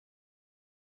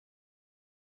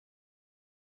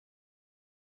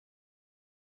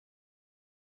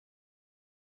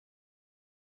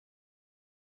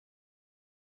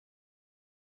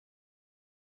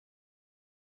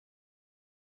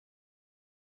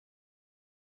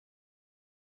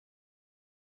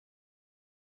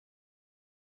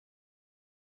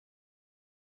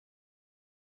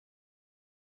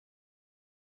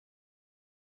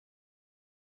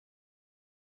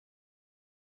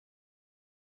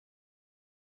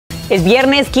Es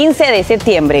viernes 15 de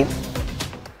septiembre.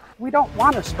 We don't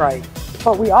want a strike,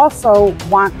 but we also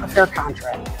want a fair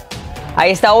contract. A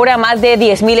esta hora, más de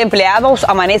 10,000 empleados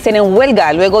amanecen en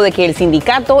huelga luego de que el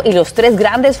sindicato y los 3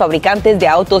 grandes fabricantes de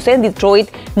autos en Detroit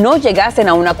no llegasen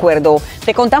a un acuerdo.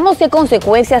 Te contamos qué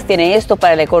consecuencias tiene esto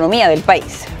para la economía del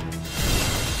país.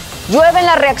 Llueven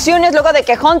las reacciones luego de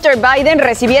que Hunter Biden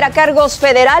recibiera cargos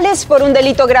federales por un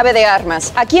delito grave de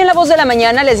armas. Aquí en La Voz de la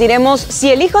Mañana les diremos si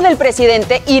el hijo del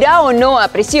presidente irá o no a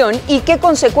prisión y qué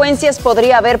consecuencias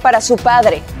podría haber para su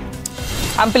padre.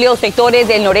 Amplios sectores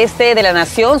del noreste de la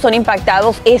nación son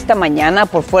impactados esta mañana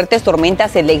por fuertes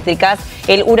tormentas eléctricas.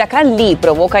 El huracán Lee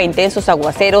provoca intensos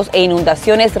aguaceros e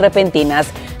inundaciones repentinas.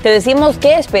 Te decimos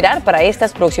qué esperar para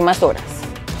estas próximas horas.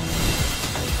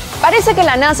 Parece que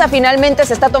la NASA finalmente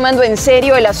se está tomando en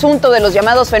serio el asunto de los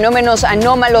llamados fenómenos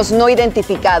anómalos no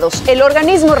identificados. El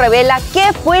organismo revela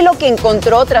qué fue lo que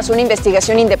encontró tras una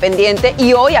investigación independiente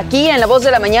y hoy aquí en La Voz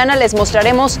de la Mañana les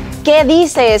mostraremos qué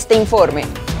dice este informe.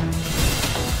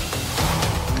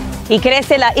 Y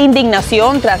crece la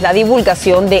indignación tras la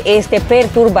divulgación de este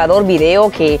perturbador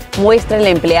video que muestra al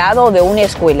empleado de una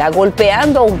escuela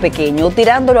golpeando a un pequeño,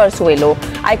 tirándolo al suelo.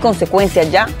 Hay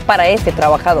consecuencias ya para este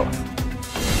trabajador.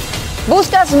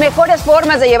 ¿Buscas mejores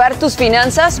formas de llevar tus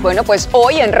finanzas? Bueno, pues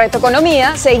hoy en Reto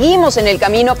Economía seguimos en el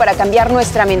camino para cambiar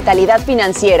nuestra mentalidad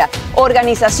financiera.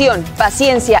 Organización,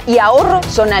 paciencia y ahorro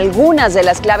son algunas de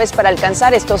las claves para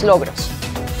alcanzar estos logros.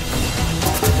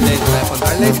 Les voy a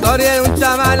contar la historia de un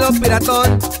chavalo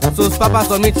piratón. Sus papás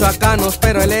son michoacanos,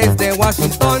 pero él es de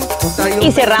Washington.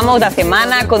 Y cerramos la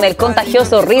semana con el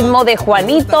contagioso ritmo de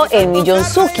Juanito el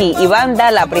Millonzuki y banda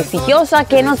La Prestigiosa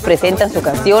que nos presenta en su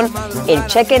canción El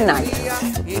Cheque Night.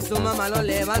 Y su mamá lo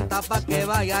levanta pa' que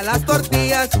vaya a las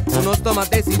tortillas. Unos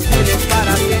tomates y chiles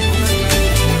para que...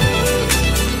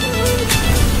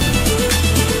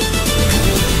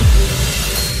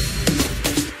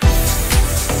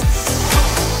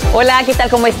 Hola, ¿qué tal?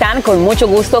 ¿Cómo están? Con mucho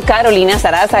gusto, Carolina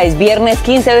Sarasa. Es viernes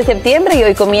 15 de septiembre y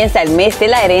hoy comienza el mes de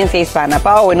la herencia hispana.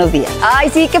 Pau, buenos días.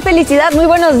 Ay, sí, qué felicidad. Muy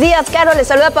buenos días, Caro. Les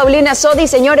saluda Paulina Sodi.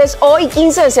 Señores, hoy,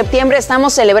 15 de septiembre,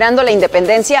 estamos celebrando la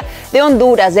independencia de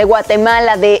Honduras, de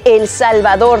Guatemala, de El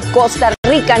Salvador, Costa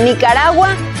Rica,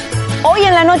 Nicaragua. Hoy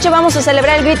en la noche vamos a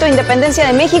celebrar el grito de independencia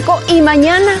de México y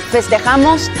mañana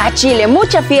festejamos a Chile.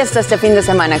 Mucha fiesta este fin de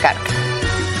semana, Caro.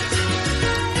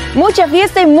 Mucha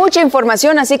fiesta y mucha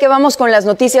información, así que vamos con las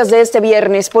noticias de este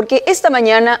viernes, porque esta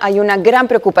mañana hay una gran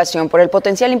preocupación por el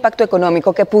potencial impacto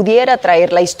económico que pudiera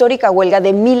traer la histórica huelga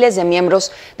de miles de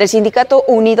miembros del Sindicato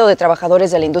Unido de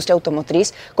Trabajadores de la Industria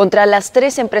Automotriz contra las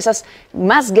 3 empresas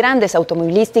más grandes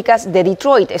automovilísticas de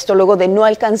Detroit. Esto luego de no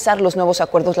alcanzar los nuevos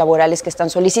acuerdos laborales que están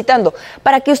solicitando.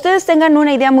 Para que ustedes tengan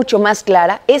una idea mucho más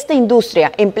clara, esta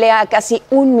industria emplea a casi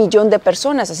 1 millón de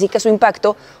personas, así que su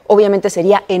impacto obviamente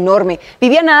sería enorme.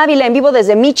 Viviana Ávila, en vivo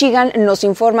desde Michigan, nos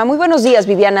informa. Muy buenos días,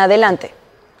 Viviana, adelante.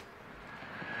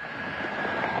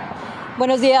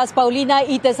 Buenos días, Paulina,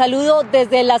 y te saludo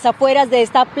desde las afueras de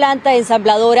esta planta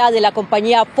ensambladora de la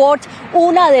compañía Ford,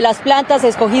 una de las plantas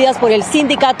escogidas por el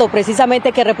sindicato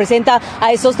precisamente que representa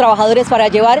a esos trabajadores para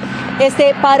llevar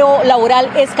este paro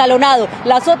laboral escalonado.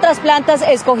 Las otras plantas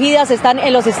escogidas están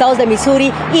en los estados de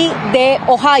Missouri y de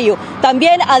Ohio.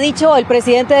 También ha dicho el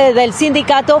presidente del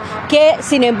sindicato que,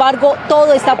 sin embargo,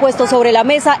 todo está puesto sobre la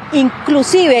mesa,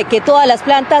 inclusive que todas las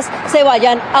plantas se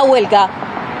vayan a huelga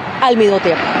al mismo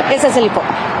tiempo. Ese es el informe.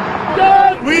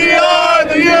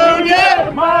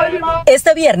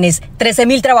 Este viernes,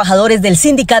 13,000 trabajadores del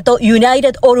sindicato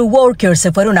United Auto Workers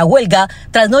se fueron a huelga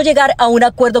tras no llegar a un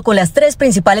acuerdo con las 3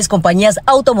 principales compañías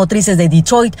automotrices de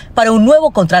Detroit para un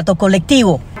nuevo contrato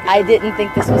colectivo. I didn't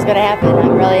think this was going to happen.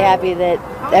 I'm really happy that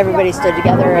everybody stood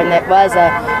together and it was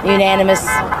a unanimous.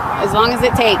 As long as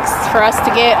it takes for us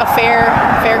to get a fair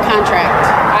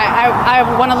contract. I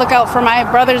want to look out for my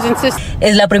brothers and sisters.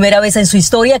 Es la primera vez en su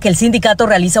historia que el sindicato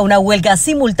realiza una huelga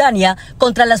simultánea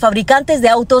contra las fabricantes de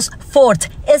autos Ford,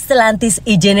 Stellantis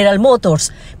y General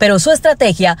Motors, pero su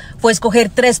estrategia fue escoger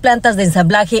 3 plantas de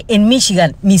ensamblaje en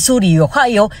Michigan, Missouri y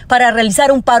Ohio para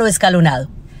realizar un paro escalonado.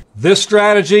 This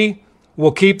strategy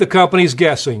will keep the companies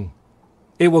guessing.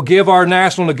 It will give our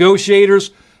national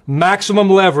negotiators maximum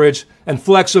leverage and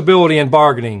flexibility in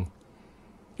bargaining.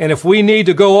 And if we need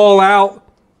to go all out,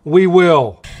 we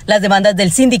will. Las demandas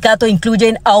del sindicato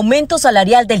incluyen aumento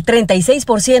salarial del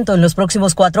 36% en los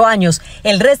próximos 4 años,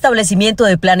 el restablecimiento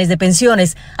de planes de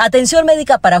pensiones, atención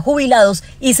médica para jubilados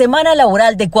y semana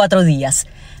laboral de 4 días.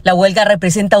 La huelga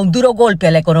representa un duro golpe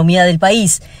a la economía del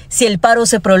país. Si el paro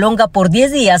se prolonga por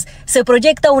 10 días, se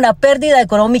proyecta una pérdida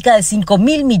económica de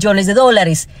 $5.000 millones.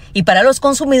 Y para los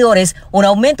consumidores, un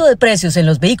aumento de precios en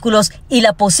los vehículos y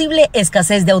la posible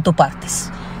escasez de autopartes.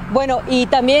 Bueno, y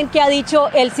también que ha dicho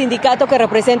el sindicato que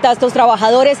representa a estos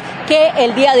trabajadores que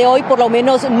el día de hoy por lo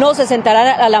menos no se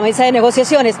sentarán a la mesa de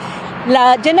negociaciones.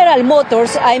 La General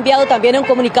Motors ha enviado también un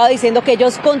comunicado diciendo que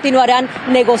ellos continuarán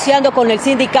negociando con el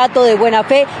sindicato de buena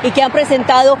fe y que han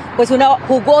presentado pues una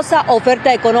jugosa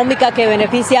oferta económica que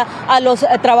beneficia a los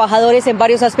trabajadores en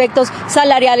varios aspectos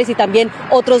salariales y también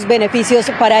otros beneficios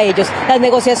para ellos. Las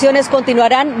negociaciones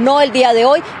continuarán, no el día de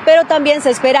hoy, pero también se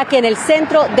espera que en el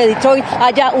centro de Detroit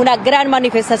haya una gran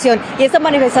manifestación. Y esta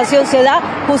manifestación se da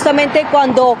justamente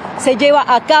cuando se lleva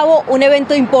a cabo un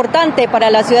evento importante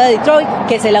para la ciudad de Detroit,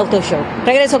 que es el Auto Show.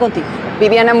 Regreso contigo.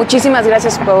 Viviana, muchísimas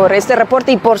gracias por este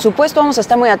reporte y por supuesto vamos a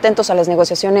estar muy atentos a las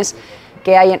negociaciones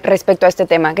que hay respecto a este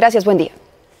tema. Gracias, buen día.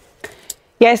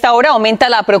 Y a esta hora aumenta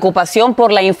la preocupación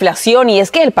por la inflación y es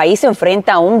que el país se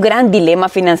enfrenta a un gran dilema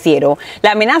financiero.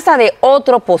 La amenaza de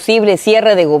otro posible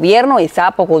cierre de gobierno está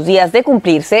a pocos días de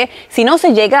cumplirse si no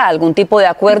se llega a algún tipo de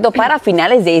acuerdo para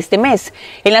finales de este mes.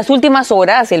 En las últimas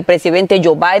horas, el presidente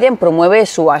Joe Biden promueve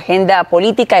su agenda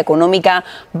política económica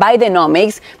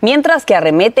Bidenomics, mientras que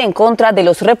arremete en contra de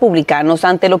los republicanos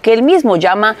ante lo que él mismo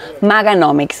llama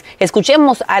MAGAnomics.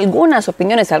 Escuchemos algunas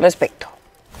opiniones al respecto.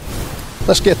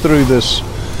 Let's get through this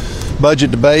budget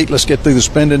debate. Let's get through the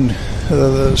spending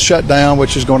shutdown,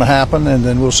 which is going to happen, and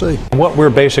then we'll see. What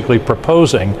we're basically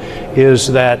proposing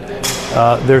is that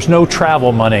there's no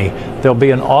travel money. There'll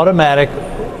be an automatic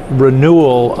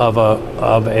renewal of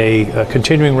a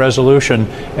continuing resolution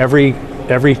every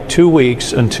 2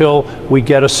 weeks until we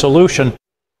get a solution.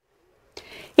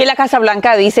 Y la Casa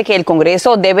Blanca dice que el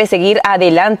Congreso debe seguir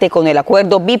adelante con el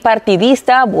acuerdo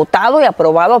bipartidista votado y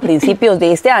aprobado a principios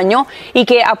de este año y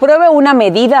que apruebe una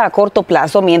medida a corto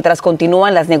plazo mientras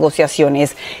continúan las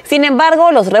negociaciones. Sin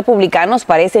embargo, los republicanos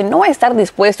parecen no estar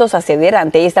dispuestos a ceder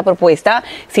ante esta propuesta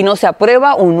si no se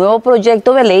aprueba un nuevo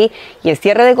proyecto de ley y el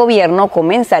cierre de gobierno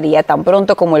comenzaría tan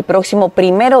pronto como el próximo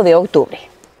 1 de octubre.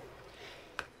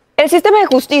 El sistema de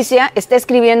justicia está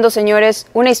escribiendo, señores,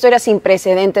 una historia sin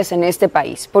precedentes en este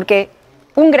país, porque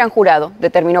un gran jurado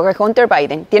determinó que Hunter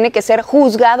Biden tiene que ser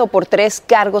juzgado por 3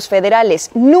 cargos federales.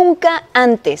 Nunca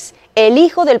antes el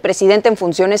hijo del presidente en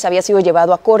funciones había sido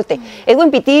llevado a corte.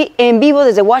 Edwin Pitti, en vivo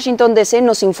desde Washington, D.C.,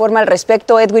 nos informa al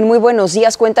respecto. Edwin, muy buenos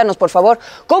días. Cuéntanos, por favor,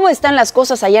 ¿cómo están las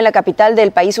cosas allá en la capital del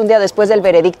país un día después del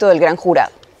veredicto del gran jurado?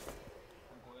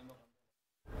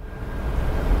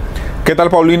 ¿Qué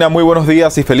tal, Paulina? Muy buenos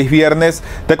días y feliz viernes.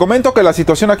 Te comento que la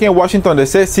situación aquí en Washington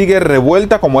D.C. sigue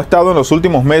revuelta como ha estado en los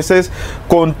últimos meses,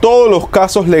 con todos los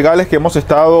casos legales que hemos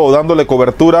estado dándole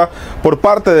cobertura por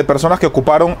parte de personas que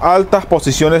ocuparon altas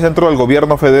posiciones dentro del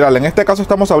gobierno federal. En este caso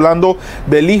estamos hablando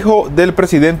del hijo del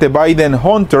presidente Biden,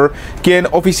 Hunter, quien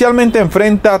oficialmente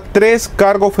enfrenta 3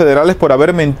 cargos federales por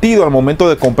haber mentido al momento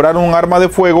de comprar un arma de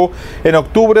fuego en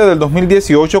octubre del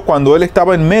 2018, cuando él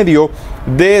estaba en medio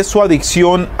de su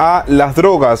adicción a las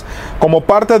drogas. Como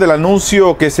parte del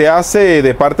anuncio que se hace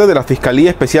de parte de la Fiscalía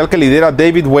Especial que lidera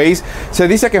David Weiss, se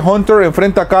dice que Hunter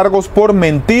enfrenta cargos por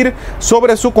mentir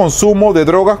sobre su consumo de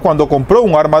drogas cuando compró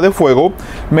un arma de fuego,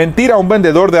 mentir a un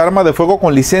vendedor de arma de fuego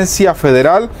con licencia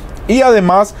federal y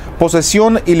además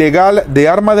posesión ilegal de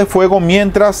arma de fuego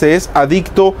mientras se es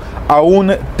adicto a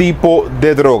un tipo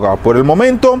de droga. Por el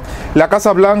momento, la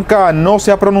Casa Blanca no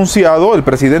se ha pronunciado, el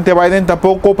presidente Biden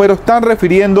tampoco, pero están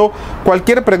refiriendo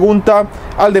cualquier pregunta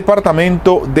al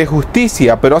Departamento de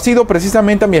Justicia. Pero ha sido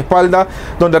precisamente a mi espalda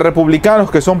donde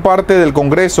republicanos que son parte del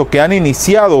Congreso, que han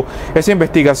iniciado esa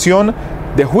investigación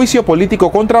de juicio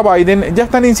político contra Biden, ya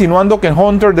están insinuando que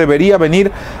Hunter debería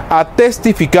venir a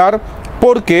testificar,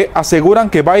 porque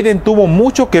aseguran que Biden tuvo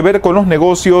mucho que ver con los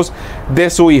negocios de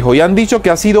su hijo y han dicho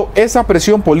que ha sido esa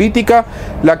presión política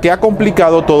la que ha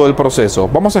complicado todo el proceso.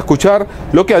 Vamos a escuchar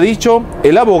lo que ha dicho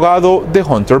el abogado de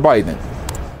Hunter Biden.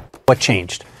 What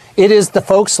changed? It is the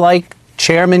folks like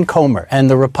Chairman Comer and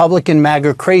the Republican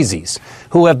MAGA crazies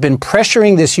who have been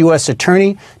pressuring this U.S.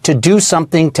 attorney to do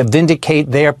something to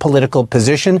vindicate their political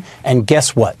position, and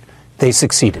guess what? They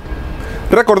succeeded.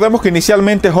 Recordemos que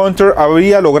inicialmente Hunter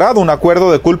había logrado un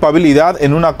acuerdo de culpabilidad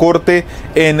en una corte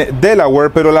en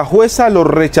Delaware, pero la jueza lo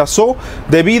rechazó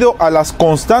debido a las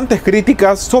constantes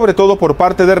críticas, sobre todo por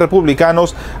parte de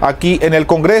republicanos aquí en el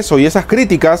Congreso. Y esas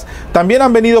críticas también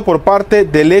han venido por parte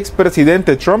del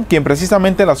expresidente Trump, quien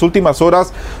precisamente en las últimas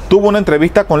horas tuvo una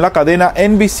entrevista con la cadena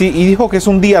NBC y dijo que es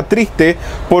un día triste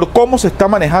por cómo se está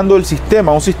manejando el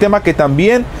sistema, un sistema que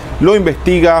también lo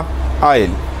investiga a él.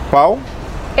 Pau.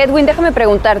 Edwin, déjame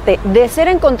preguntarte, de ser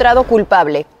encontrado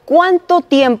culpable, ¿cuánto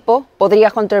tiempo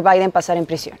podría Hunter Biden pasar en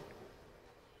prisión?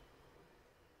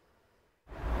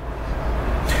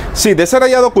 Sí, de ser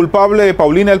hallado culpable,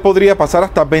 Paulina, él podría pasar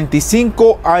hasta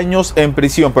 25 años en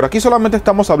prisión. Pero aquí solamente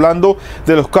estamos hablando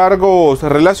de los cargos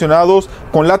relacionados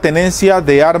con la tenencia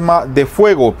de arma de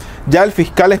fuego. Ya el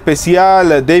fiscal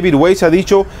especial David Weiss ha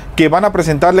dicho que van a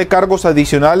presentarle cargos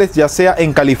adicionales, ya sea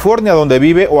en California, donde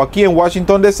vive, o aquí en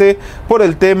Washington, D.C., por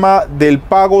el tema del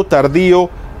pago tardío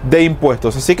de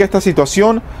impuestos. Así que esta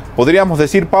situación, podríamos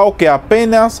decir, Pau, que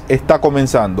apenas está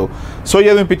comenzando. Soy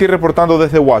Edwin Pitti reportando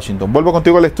desde Washington. Vuelvo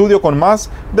contigo al estudio con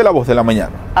más de La Voz de la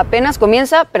Mañana. Apenas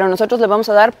comienza, pero nosotros le vamos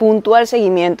a dar puntual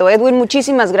seguimiento. Edwin,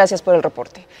 muchísimas gracias por el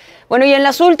reporte. Bueno, y en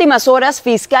las últimas horas,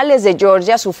 fiscales de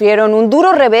Georgia sufrieron un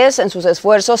duro revés en sus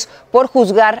esfuerzos por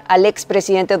juzgar al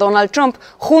expresidente Donald Trump,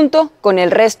 junto con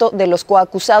el resto de los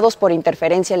coacusados por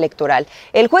interferencia electoral.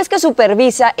 El juez que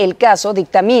supervisa el caso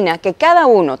dictamina que cada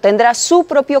uno tendrá su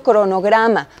propio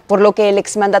cronograma, por lo que el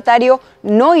exmandatario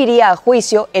no iría a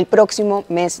juicio el próximo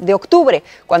mes de octubre,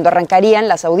 cuando arrancarían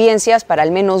las audiencias para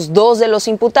al menos 2 de los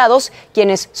imputados,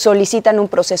 quienes solicitan un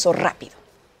proceso rápido.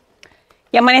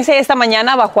 Y amanece esta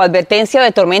mañana bajo advertencia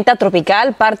de tormenta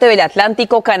tropical, parte del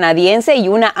Atlántico canadiense y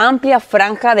una amplia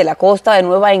franja de la costa de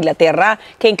Nueva Inglaterra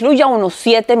que incluye a unos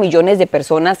 7 millones de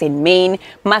personas en Maine,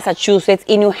 Massachusetts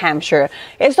y New Hampshire.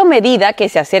 Esto a medida que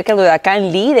se acerca el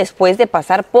huracán Lee después de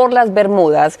pasar por las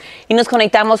Bermudas. Y nos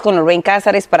conectamos con Lorraine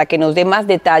Cázares para que nos dé más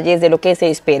detalles de lo que se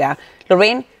espera.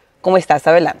 Lorraine, ¿cómo estás?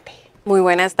 Adelante. Muy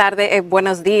buenas tardes,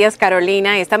 buenos días,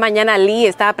 Carolina. Esta mañana Lee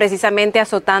está precisamente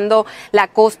azotando la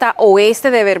costa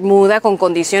oeste de Bermuda con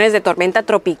condiciones de tormenta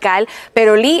tropical,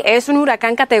 pero Lee es un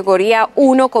huracán categoría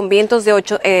 1 con vientos de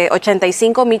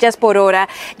 85 millas por hora.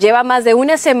 Lleva más de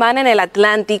una semana en el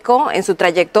Atlántico. En su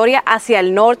trayectoria hacia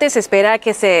el norte se espera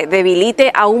que se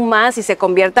debilite aún más y se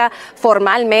convierta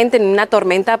formalmente en una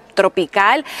tormenta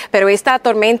tropical, pero esta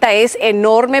tormenta es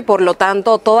enorme, por lo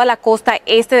tanto toda la costa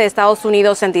este de Estados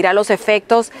Unidos sentirá los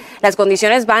efectos. Las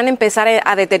condiciones van a empezar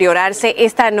a deteriorarse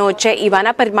esta noche y van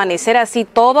a permanecer así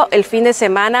todo el fin de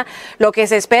semana. Lo que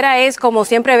se espera es, como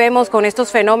siempre vemos con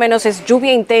estos fenómenos, es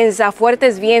lluvia intensa,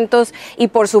 fuertes vientos y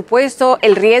por supuesto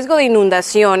el riesgo de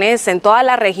inundaciones en toda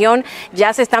la región.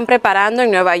 Ya se están preparando. En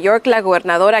Nueva York, la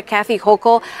gobernadora Kathy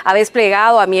Hochul ha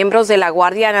desplegado a miembros de la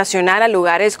Guardia Nacional a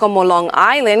lugares como Long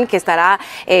Island, que estará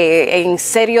en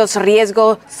serios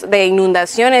riesgos de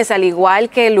inundaciones, al igual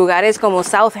que lugares como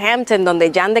Southampton, donde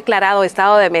ya han declarado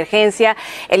estado de emergencia.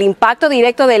 El impacto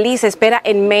directo de Lee se espera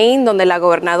en Maine, donde la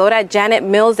gobernadora Janet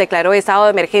Mills declaró estado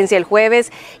de emergencia el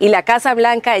jueves y la Casa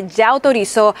Blanca ya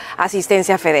autorizó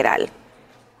asistencia federal.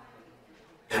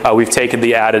 We've taken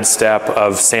the added step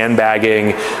of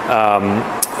sandbagging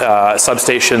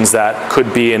substations that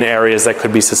could be in areas that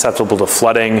could be susceptible to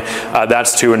flooding.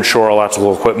 That's to ensure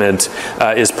electrical equipment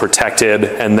is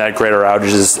protected and that greater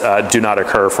outages do not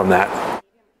occur from that.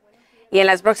 Y en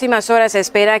las próximas horas se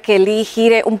espera que Lee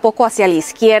gire un poco hacia la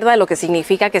izquierda, lo que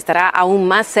significa que estará aún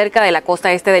más cerca de la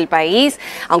costa este del país,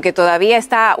 aunque todavía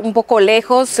está un poco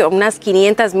lejos, unas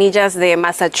 500 millas de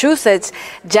Massachusetts.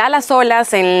 Ya las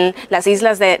olas en las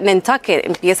islas de Nantucket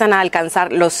empiezan a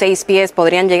alcanzar los 6 pies,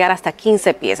 podrían llegar hasta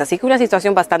 15 pies, así que una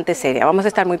situación bastante seria. Vamos a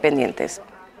estar muy pendientes.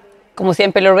 Como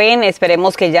siempre, Lorraine,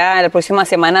 esperemos que ya la próxima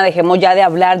semana dejemos ya de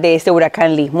hablar de este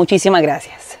huracán Lee. Muchísimas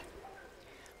gracias.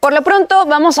 Por lo pronto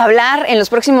vamos a hablar en los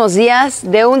próximos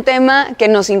días de un tema que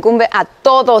nos incumbe a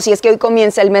todos, y es que hoy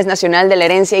comienza el Mes Nacional de la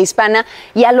Herencia Hispana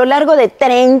y a lo largo de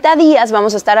 30 días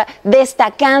vamos a estar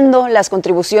destacando las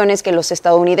contribuciones que los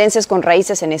estadounidenses con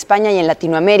raíces en España y en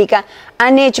Latinoamérica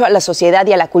han hecho a la sociedad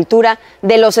y a la cultura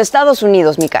de los Estados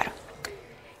Unidos, mi caro.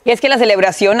 Y es que la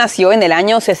celebración nació en el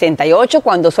año 68,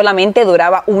 cuando solamente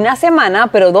duraba una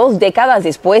semana, pero 2 décadas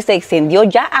después se extendió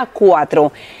ya a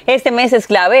 4. Este mes es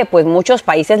clave, pues muchos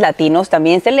países latinos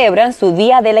también celebran su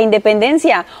Día de la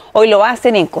Independencia. Hoy lo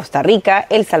hacen en Costa Rica,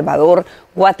 El Salvador,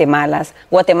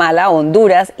 Guatemala,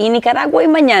 Honduras y Nicaragua, y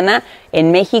mañana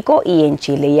en México y en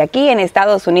Chile. Y aquí en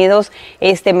Estados Unidos,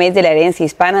 este mes de la herencia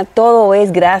hispana, todo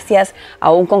es gracias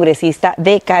a un congresista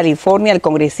de California, el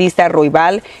congresista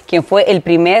Roybal, quien fue el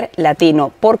primer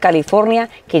latino por California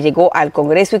que llegó al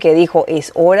Congreso y que dijo: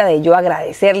 es hora de yo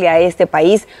agradecerle a este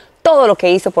país todo lo que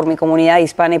hizo por mi comunidad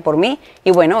hispana y por mí. Y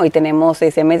bueno, hoy tenemos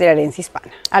ese mes de la herencia hispana.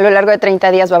 A lo largo de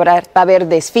 30 días va a haber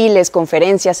desfiles,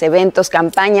 conferencias, eventos,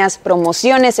 campañas,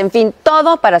 promociones, en fin,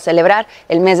 todo para celebrar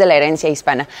el mes de la herencia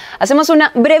hispana. Hacemos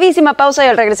una brevísima pausa y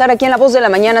al regresar aquí en La Voz de la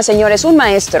Mañana, señores, un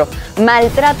maestro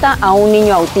maltrata a un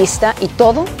niño autista y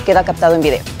todo queda captado en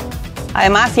video.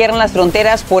 Además, cierran las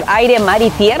fronteras por aire, mar y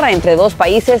tierra entre dos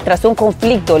países tras un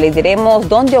conflicto. Les diremos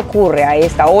dónde ocurre a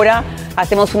esta hora.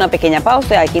 Hacemos una pequeña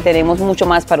pausa. Aquí tenemos mucho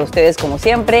más para ustedes, como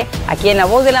siempre, aquí en La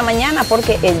Voz de la Mañana,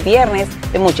 porque es viernes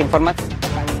de mucha información.